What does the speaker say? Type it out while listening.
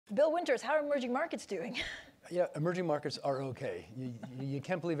Bill Winters, how are emerging markets doing? Yeah, emerging markets are okay. You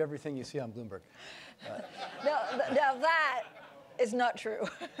can't believe everything you see on Bloomberg. Now that is not true.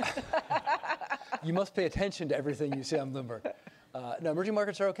 You must pay attention to everything you see on Bloomberg. No, emerging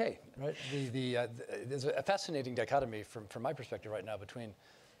markets are okay, right? There's a fascinating dichotomy from my perspective right now between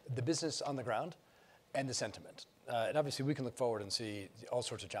the business on the ground and the sentiment. And obviously, we can look forward and see all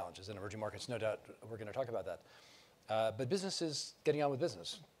sorts of challenges in emerging markets. No doubt, we're going to talk about that. But business is getting on with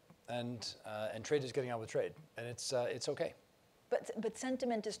business, and trade is getting on with trade, and it's okay. But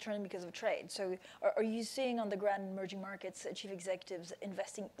sentiment is turning because of trade. So are you seeing on the ground in emerging markets chief executives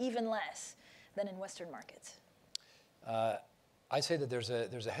investing even less than in Western markets? I say that there's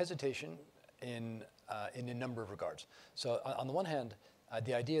a hesitation in a number of regards. So on the one hand,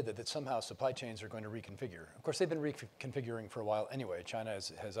 the idea that somehow supply chains are going to reconfigure. Of course, they've been reconfiguring for a while anyway. China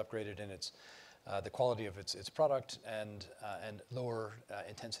has upgraded in the quality of its product, and lower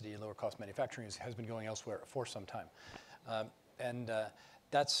intensity and lower cost manufacturing has been going elsewhere for some time. And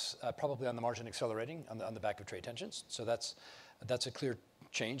that's probably on the margin accelerating on the back of trade tensions. So that's a clear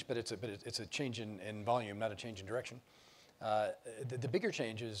change, but it's a change in volume, not a change in direction. The bigger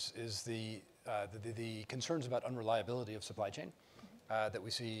change is the concerns about unreliability of supply chain that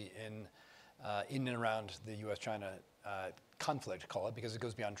we see in and around the U.S.-China conflict, call it, because it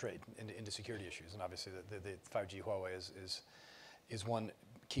goes beyond trade into security issues. And obviously, the 5G Huawei is one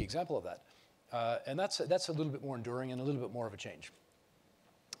key example of that. And that's a little bit more enduring and a little bit more of a change.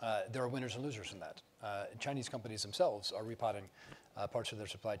 There are winners and losers in that. Chinese companies themselves are repotting parts of their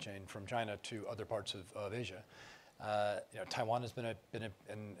supply chain from China to other parts of Asia. Taiwan has been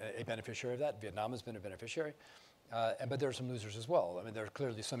a beneficiary of that. Vietnam has been a beneficiary. But there are some losers as well. I mean, there are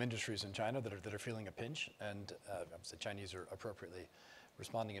clearly some industries in China that are feeling a pinch, and the Chinese are appropriately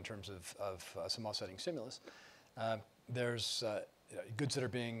responding in terms of some offsetting stimulus. There's goods that are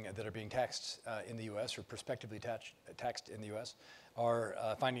being taxed in the U.S. or prospectively taxed in the U.S. are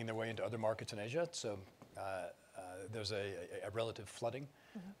finding their way into other markets in Asia. So there's a relative flooding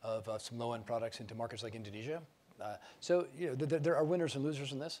of some low-end products into markets like Indonesia. So there are winners and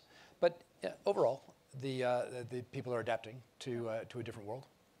losers in this, but overall, the people are adapting to a different world.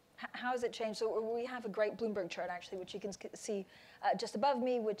 How has it changed? So we have a great Bloomberg chart, actually, which you can see just above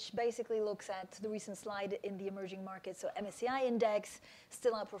me, which basically looks at the recent slide in the emerging markets. So MSCI index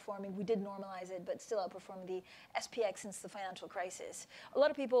still outperforming. We did normalize it, but still outperforming the SPX since the financial crisis. A lot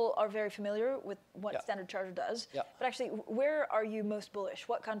of people are very familiar with what Standard Chartered does. But actually, where are you most bullish?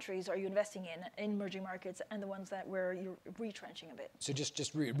 What countries are you investing in emerging markets, and the ones where you're retrenching a bit? So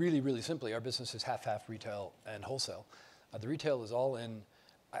just really simply, our business is half retail and wholesale. The retail is all in,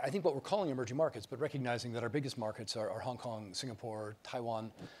 I think, what we're calling emerging markets, but recognizing that our biggest markets are Hong Kong, Singapore,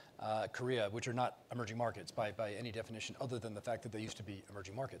 Taiwan, Korea, which are not emerging markets by any definition, other than the fact that they used to be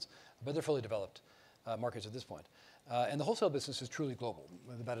emerging markets. But they're fully developed markets at this point. And the wholesale business is truly global,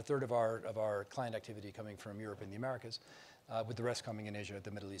 with about a third of our client activity coming from Europe and the Americas, with the rest coming in Asia,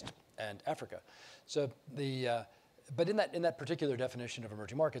 the Middle East, and Africa. So but in that particular definition of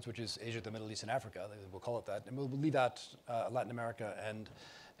emerging markets, which is Asia, the Middle East, and Africa, we'll call it that, and we'll leave out Latin America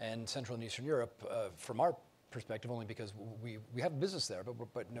and Central and Eastern Europe from our perspective, only because we have a business there,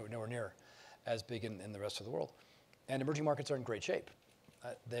 but nowhere near as big in the rest of the world. And emerging markets are in great shape.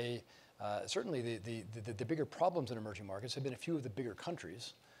 Certainly the bigger problems in emerging markets have been a few of the bigger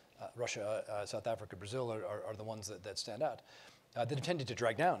countries. Russia, South Africa, Brazil are the ones that stand out, that have tended to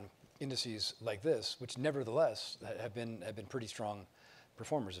drag down indices like this, which nevertheless have been pretty strong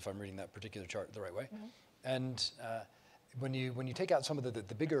performers, if I'm reading that particular chart the right way. And when you take out some of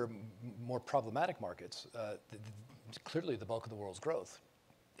the bigger, more problematic markets, clearly the bulk of the world's growth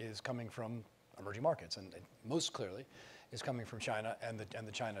is coming from emerging markets, and most clearly is coming from China and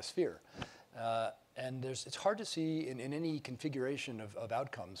the China sphere. And it's hard to see in any configuration of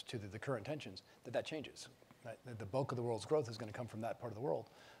outcomes to the current tensions that changes. Right? The bulk of the world's growth is going to come from that part of the world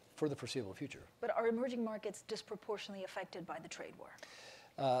for the foreseeable future. But are emerging markets disproportionately affected by the trade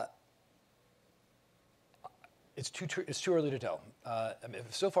war? It's too early to tell.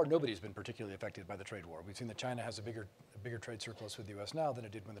 So far, nobody's been particularly affected by the trade war. We've seen that China has a bigger trade surplus with the U.S. now than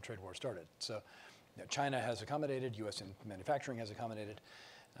it did when the trade war started. So China has accommodated, U.S. manufacturing has accommodated.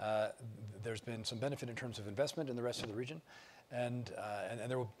 There's been some benefit in terms of investment in the rest of the region. And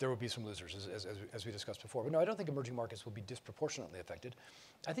there will be some losers, as we discussed before. But no, I don't think emerging markets will be disproportionately affected.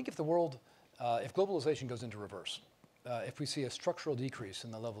 I think if if globalization goes into reverse, if we see a structural decrease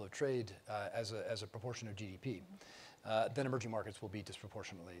in the level of trade as a proportion of GDP, then emerging markets will be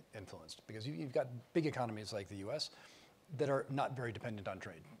disproportionately influenced, because you've got big economies like the U.S. that are not very dependent on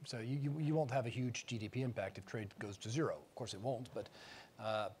trade. So you won't have a huge GDP impact if trade goes to zero. Of course, it won't, but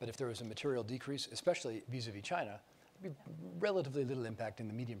But if there was a material decrease, especially vis-a-vis China, there'd be relatively little impact in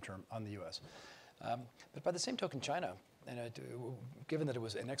the medium term on the US. But by the same token, China, and given that it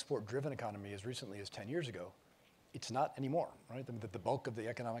was an export-driven economy as recently as 10 years ago, it's not anymore, right? The bulk of the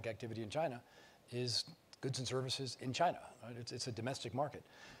economic activity in China is goods and services in China. Right? It's a domestic market.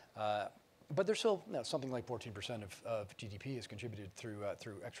 But there's still something like 14% of GDP is contributed through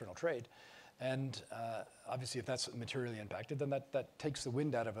external trade. And obviously, if that's materially impacted, then that takes the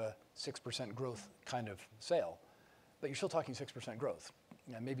wind out of a 6% growth kind of sail. But you're still talking 6% growth.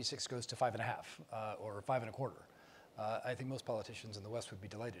 Maybe 6 goes to 5.5 or 5.25. I think most politicians in the West would be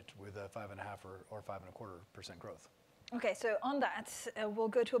delighted with a 5.5 or 5.25% growth. Okay, so on that, we'll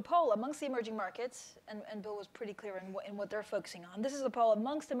go to a poll amongst the emerging markets, and Bill was pretty clear in what they're focusing on. This is a poll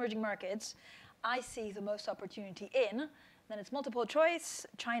amongst emerging markets. I see the most opportunity in, then it's multiple choice,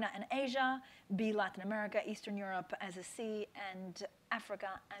 China and Asia, B, Latin America, Eastern Europe as a C, and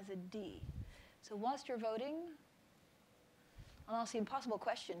Africa as a D. So whilst you're voting, I'll ask the impossible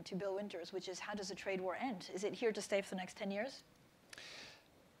question to Bill Winters, which is, how does the trade war end? Is it here to stay for the next 10 years?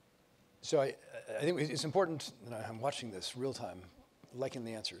 So I think it's important, and I'm watching this real time, liking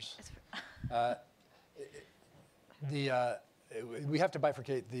the answers. We have to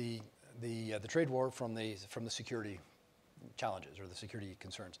bifurcate the trade war from the security challenges or the security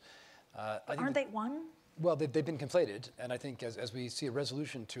concerns. Aren't they one? Well, they've been conflated, and I think as we see a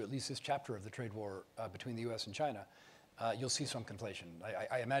resolution to at least this chapter of the trade war between the U.S. and China, you'll see some conflation.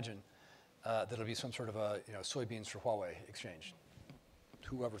 I imagine that it'll be some sort of a soybeans for Huawei exchange.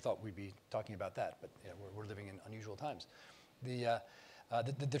 Whoever thought we'd be talking about that, but we're living in unusual times.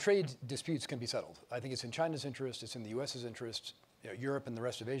 The trade disputes can be settled. I think it's in China's interest, it's in the U.S.'s interest. Europe and the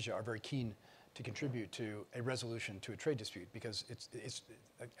rest of Asia are very keen to contribute to a resolution to a trade dispute because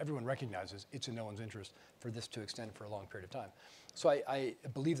everyone recognizes it's in no one's interest for this to extend for a long period of time. So I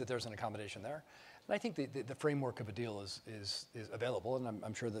believe that there's an accommodation there. And I think the framework of a deal is available, and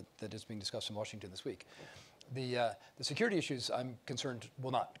I'm sure that it's being discussed in Washington this week. The security issues, I'm concerned,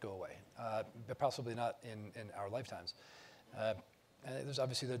 will not go away, but possibly not in our lifetimes. There's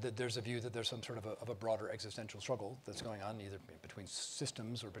obviously there's a view that there's some sort of a broader existential struggle that's going on, either between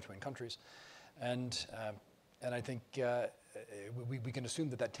systems or between countries, and I think we can assume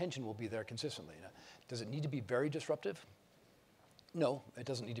that tension will be there consistently. Does it need to be very disruptive? No, it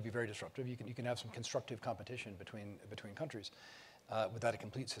doesn't need to be very disruptive. You can have some constructive competition between countries. Without a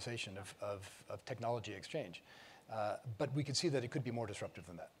complete cessation of technology exchange. But we can see that it could be more disruptive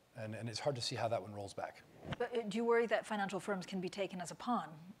than that. And it's hard to see how that one rolls back. But do you worry that financial firms can be taken as a pawn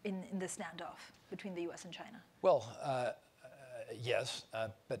in this standoff between the US and China? Well, yes.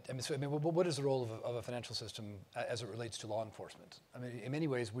 But what is the role of a financial system as it relates to law enforcement? I mean, in many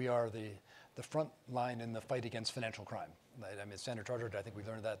ways, we are the front line in the fight against financial crime. I mean, Standard Chartered, I think we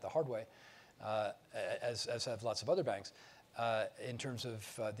learned that the hard way, as have lots of other banks. In terms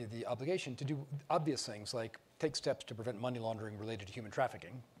of the obligation to do obvious things like take steps to prevent money laundering related to human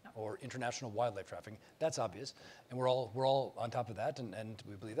trafficking or international wildlife trafficking. That's obvious, and we're all on top of that, and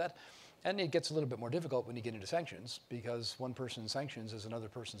we believe that. And it gets a little bit more difficult when you get into sanctions because one person's sanctions is another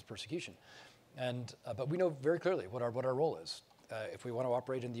person's persecution. And but we know very clearly what our role is. If we want to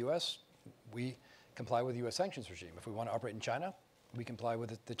operate in the U.S., we comply with the U.S. sanctions regime. If we want to operate in China, we comply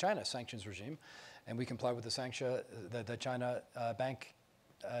with the China sanctions regime. And we comply with the China bank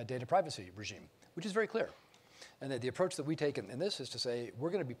data privacy regime, which is very clear. And the approach that we take in this is to say,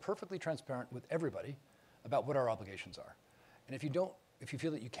 we're going to be perfectly transparent with everybody about what our obligations are. And if you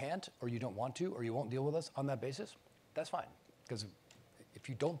feel that you can't, or you don't want to, or you won't deal with us on that basis, that's fine. Because if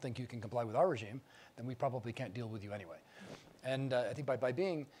you don't think you can comply with our regime, then we probably can't deal with you anyway. And I think by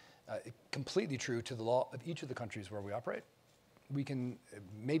being completely true to the law of each of the countries where we operate, we can,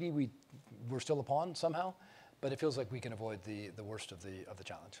 maybe we're still a pawn somehow, but it feels like we can avoid the worst of the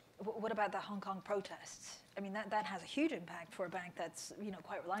challenge. What about the Hong Kong protests? I mean, that has a huge impact for a bank that's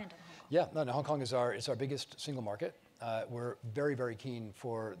quite reliant on Hong Kong. Yeah, no, Hong Kong is our biggest single market. We're very, very keen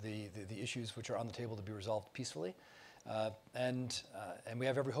for the issues which are on the table to be resolved peacefully, and we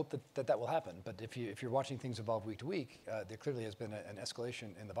have every hope that will happen. But if you're watching things evolve week to week, there clearly has been an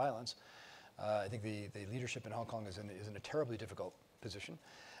escalation in the violence. I think the leadership in Hong Kong is in a terribly difficult position,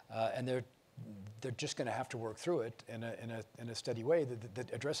 and they're just going to have to work through it in a steady way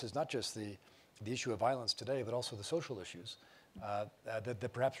that addresses not just the issue of violence today, but also the social issues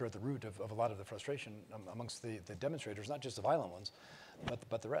that perhaps are at the root of a lot of the frustration amongst the demonstrators, not just the violent ones,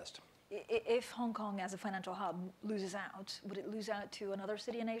 but the rest. If Hong Kong as a financial hub loses out, would it lose out to another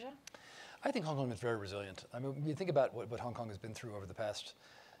city in Asia? I think Hong Kong is very resilient. I mean, you think about what Hong Kong has been through over the past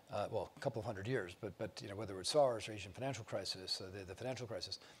well, a couple of hundred years, but whether it's SARS or Asian financial crisis, the financial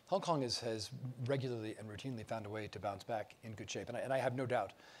crisis, Hong Kong has regularly and routinely found a way to bounce back in good shape. And I have no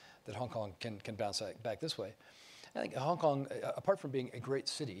doubt that Hong Kong can bounce back this way. I think Hong Kong, apart from being a great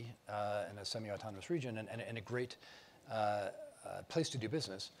city in a semi-autonomous region and a great place to do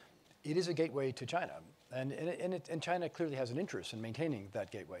business, it is a gateway to China. And China clearly has an interest in maintaining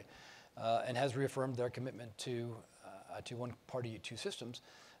that gateway and has reaffirmed their commitment to one party, two systems,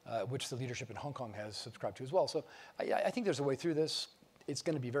 which the leadership in Hong Kong has subscribed to as well. So I think there's a way through this. It's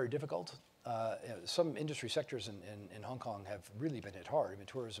going to be very difficult. Some industry sectors in Hong Kong have really been hit hard. I mean,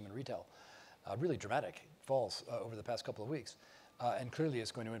 tourism and retail, really dramatic falls over the past couple of weeks. And clearly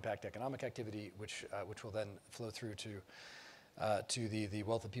it's going to impact economic activity, which will then flow through to the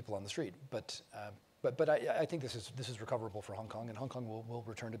wealth of people on the street. But I think this is recoverable for Hong Kong, and Hong Kong will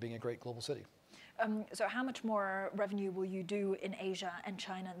return to being a great global city. So how much more revenue will you do in Asia and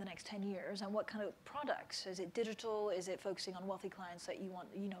China in the next 10 years? And what kind of products? Is it digital? Is it focusing on wealthy clients that you want,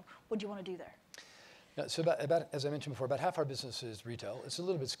 what do you want to do there? Yeah, so about, as I mentioned before, about half our business is retail. It's a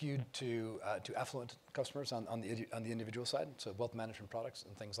little bit skewed to affluent customers on the individual side, so wealth management products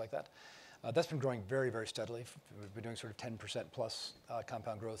and things like that. That's been growing very, very steadily. We've been doing sort of 10% plus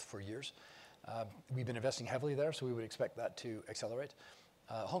compound growth for years. We've been investing heavily there, so we would expect that to accelerate.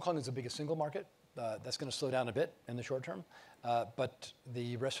 Hong Kong is the biggest single market. That's going to slow down a bit in the short term, but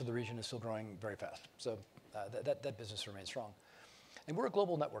the rest of the region is still growing very fast. So that business remains strong. And we're a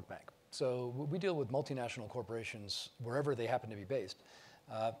global network bank. So we deal with multinational corporations wherever they happen to be based,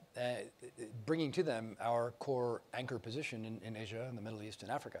 bringing to them our core anchor position in Asia, in the Middle East,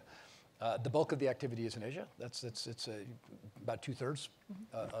 and Africa. The bulk of the activity is in Asia. It's about 2/3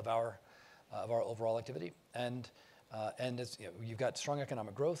 of our overall activity. And as, you've got strong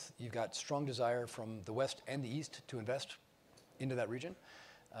economic growth. You've got strong desire from the West and the East to invest into that region.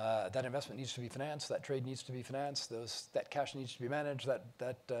 That investment needs to be financed. That trade needs to be financed. That cash needs to be managed.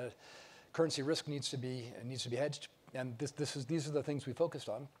 That currency risk needs to be hedged. And these are the things we focused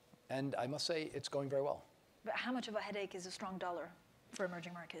on. And I must say, it's going very well. But how much of a headache is a strong dollar for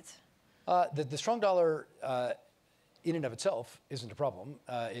emerging markets? The strong dollar, in and of itself, isn't a problem.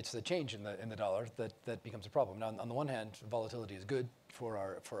 It's the change in the dollar that becomes a problem. Now, on the one hand, volatility is good for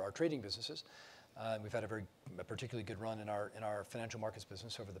our trading businesses. We've had a particularly good run in our financial markets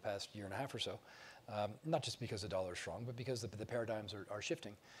business over the past year and a half or so, not just because the dollar is strong, but because the paradigms are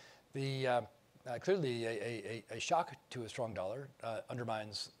shifting. Clearly, a shock to a strong dollar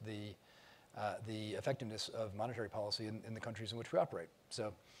undermines the effectiveness of monetary policy in the countries in which we operate.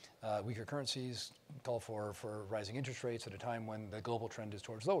 So weaker currencies call for rising interest rates at a time when the global trend is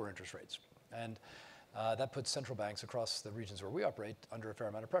towards lower interest rates. And that puts central banks across the regions where we operate under a fair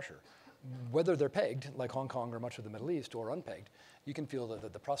amount of pressure. Whether they're pegged, like Hong Kong or much of the Middle East, or unpegged, you can feel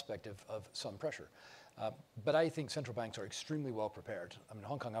the prospect of some pressure. But I think central banks are extremely well prepared. I mean,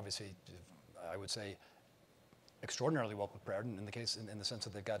 Hong Kong, obviously, I would say, extraordinarily well prepared in the sense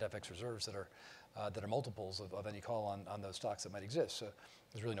that they've got FX reserves that are multiples of any call on those stocks that might exist. So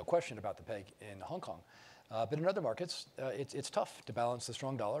there's really no question about the peg in Hong Kong. But in other markets, it's tough to balance the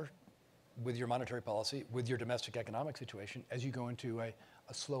strong dollar with your monetary policy, with your domestic economic situation as you go into a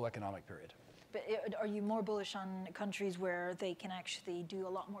slow economic period. But are you more bullish on countries where they can actually do a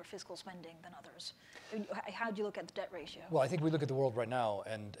lot more fiscal spending than others? How do you look at the debt ratio? Well, I think we look at the world right now,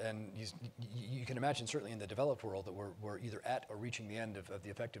 and you can imagine certainly in the developed world that we're either at or reaching the end of the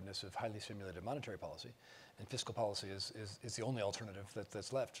effectiveness of highly stimulative monetary policy, and fiscal policy is the only alternative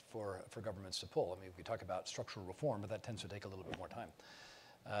that's left for governments to pull. I mean, we talk about structural reform, but that tends to take a little bit more time.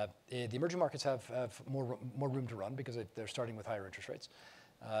 The emerging markets have more room to run because they're starting with higher interest rates.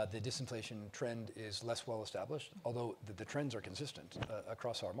 The disinflation trend is less well established, although the trends are consistent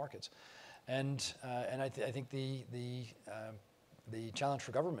across our markets. And I think the challenge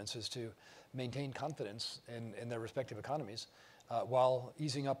for governments is to maintain confidence in their respective economies while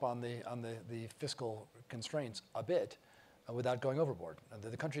easing up on the fiscal constraints a bit without going overboard. And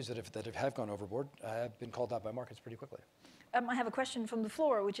the countries that have gone overboard have been called out by markets pretty quickly. I have a question from the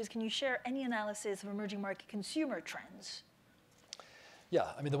floor, which is, can you share any analysis of emerging market consumer trends? Yeah,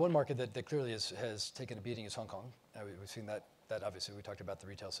 I mean, the one market that clearly has taken a beating is Hong Kong. We've seen that obviously we talked about the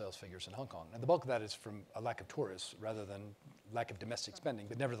retail sales figures in Hong Kong. And the bulk of that is from a lack of tourists rather than lack of domestic spending,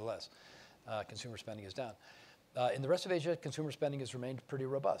 but nevertheless, consumer spending is down. In the rest of Asia, consumer spending has remained pretty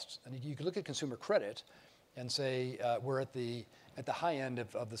robust. And you could look at consumer credit and say we're at the high end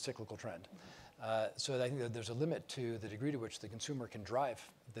of the cyclical trend. So I think that there's a limit to the degree to which the consumer can drive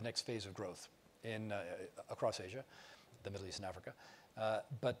the next phase of growth across Asia, the Middle East and Africa.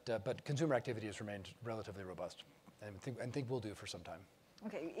 But consumer activity has remained relatively robust, and think will do for some time.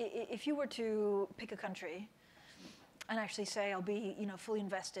 Okay, if you were to pick a country and actually say, I'll be fully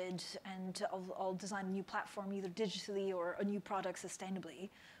invested and I'll design a new platform either digitally or a new product sustainably,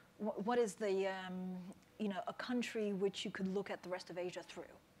 what is the, a country which you could look at the rest of Asia through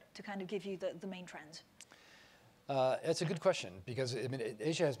to kind of give you the main trends? It's a good question because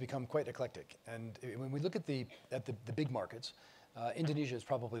Asia has become quite eclectic, and when we look at the big markets, Indonesia is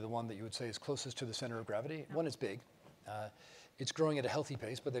probably the one that you would say is closest to the center of gravity. One, it's big, it's growing at a healthy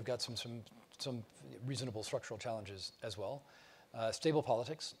pace, but they've got some reasonable structural challenges as well. Stable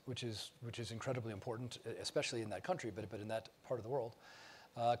politics, which is incredibly important, especially in that country, but in that part of the world.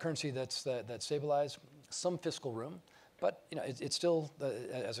 Currency that's stabilized, some fiscal room, but it's still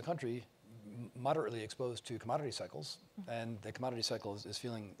as a country moderately exposed to commodity cycles, and the commodity cycle is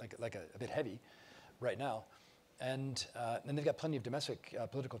feeling like a bit heavy right now, and they've got plenty of domestic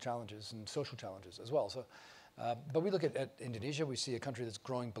political challenges and social challenges as well. So, but we look at Indonesia, we see a country that's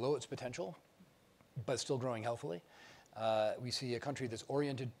growing below its potential, but still growing healthily. We see a country that's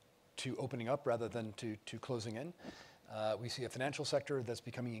oriented to opening up rather than to closing in. We see a financial sector that's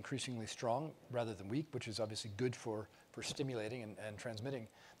becoming increasingly strong rather than weak, which is obviously good for stimulating and transmitting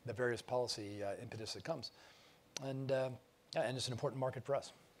the various policy impetus that comes. And it's an important market for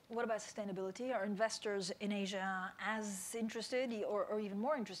us. What about sustainability? Are investors in Asia as interested or even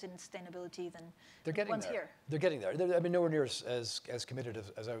more interested in sustainability than the ones here? They're getting there. They're, nowhere near as committed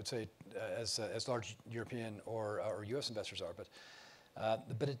as I would say as large European or U.S. investors are,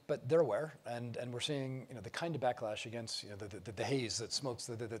 but they're aware, and we're seeing the kind of backlash against the haze that smokes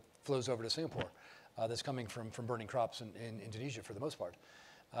that flows over to Singapore, that's coming from burning crops in Indonesia for the most part.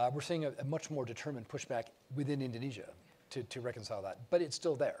 We're seeing a much more determined pushback within Indonesia to reconcile that, but it's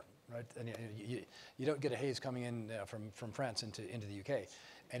still there, right? And you don't get a haze coming in from France into the UK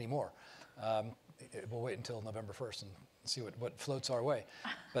anymore. We'll wait until November 1st and see what floats our way,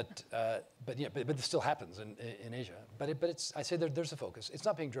 but this still happens in Asia. But it's, I say there's a focus. It's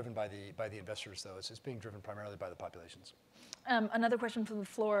not being driven by the investors though. It's being driven primarily by the populations. Another question from the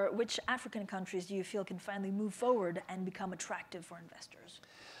floor: which African countries do you feel can finally move forward and become attractive for investors?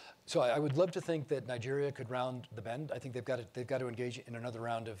 So I would love to think that Nigeria could round the bend. I think they've got to engage in another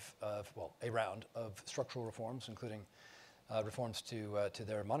round a round of structural reforms, including reforms to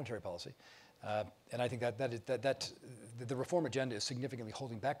their monetary policy. And I think that the reform agenda is significantly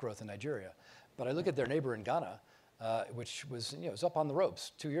holding back growth in Nigeria. But I look at their neighbor in Ghana, which was was up on the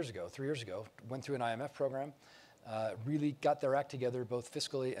ropes 2 years ago, 3 years ago, went through an IMF program, really got their act together both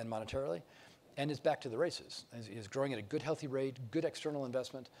fiscally and monetarily, and is back to the races. Is growing at a good, healthy rate, good external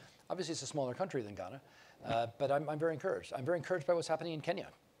investment. Obviously, it's a smaller country than Ghana, but I'm very encouraged. I'm very encouraged by what's happening in Kenya.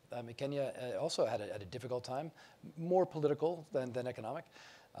 Kenya also had a difficult time, more political than economic,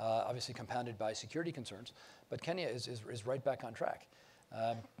 obviously compounded by security concerns. But Kenya is right back on track.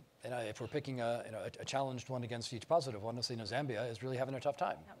 And if we're picking a challenged one against each positive one, honestly, Zambia is really having a tough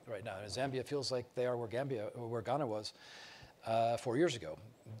time right now. And Zambia feels like they are where Ghana was 4 years ago.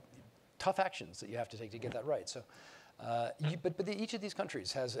 Tough actions that you have to take to get that right. So, each of these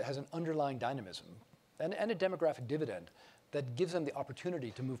countries has an underlying dynamism and a demographic dividend that gives them the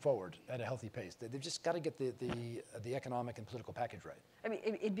opportunity to move forward at a healthy pace. They've just got to get the economic and political package right. I mean,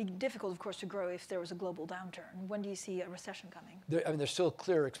 it'd be difficult, of course, to grow if there was a global downturn. When do you see a recession coming? There's still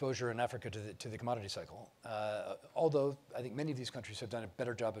clear exposure in Africa to the commodity cycle, although I think many of these countries have done a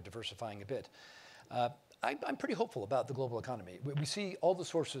better job of diversifying a bit. I'm pretty hopeful about the global economy. We see all the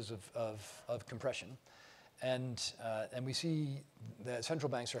sources of compression, and we see that central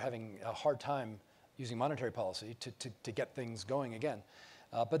banks are having a hard time using monetary policy to get things going again.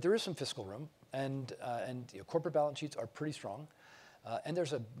 But there is some fiscal room, and corporate balance sheets are pretty strong. And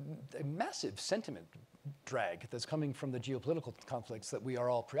there's a massive sentiment drag that's coming from the geopolitical conflicts that we are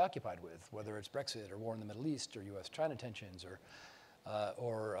all preoccupied with, whether it's Brexit or war in the Middle East or U.S.-China tensions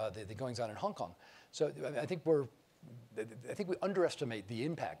or the goings on in Hong Kong. So I think we underestimate the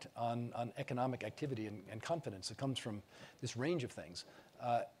impact on economic activity and confidence that comes from this range of things.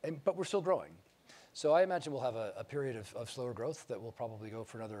 But we're still growing. So I imagine we'll have a period of slower growth that will probably go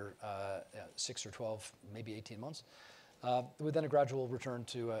for another 6 or 12, maybe 18 months, with then a gradual return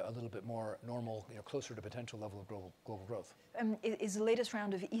to a little bit more normal, closer to potential level of global growth. Is the latest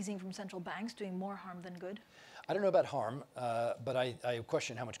round of easing from central banks doing more harm than good? I don't know about harm, but I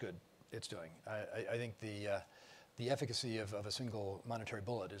question how much good it's doing. I think the efficacy of a single monetary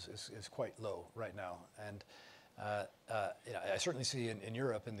bullet is quite low right now. And I certainly see in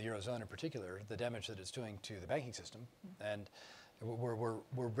Europe, in the Eurozone in particular, the damage that it's doing to the banking system. And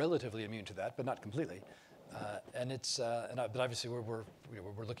we're relatively immune to that, but not completely. But obviously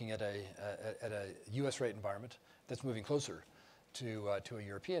we're looking at a U.S. rate environment that's moving closer to a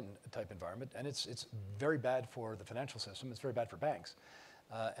European type environment, and it's very bad for the financial system. It's very bad for banks,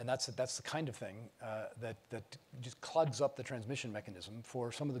 and that's the kind of thing that just clogs up the transmission mechanism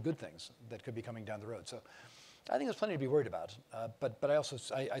for some of the good things that could be coming down the road. So, I think there's plenty to be worried about, but I also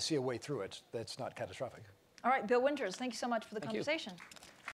see a way through it that's not catastrophic. All right, Bill Winters, thank you so much for the conversation.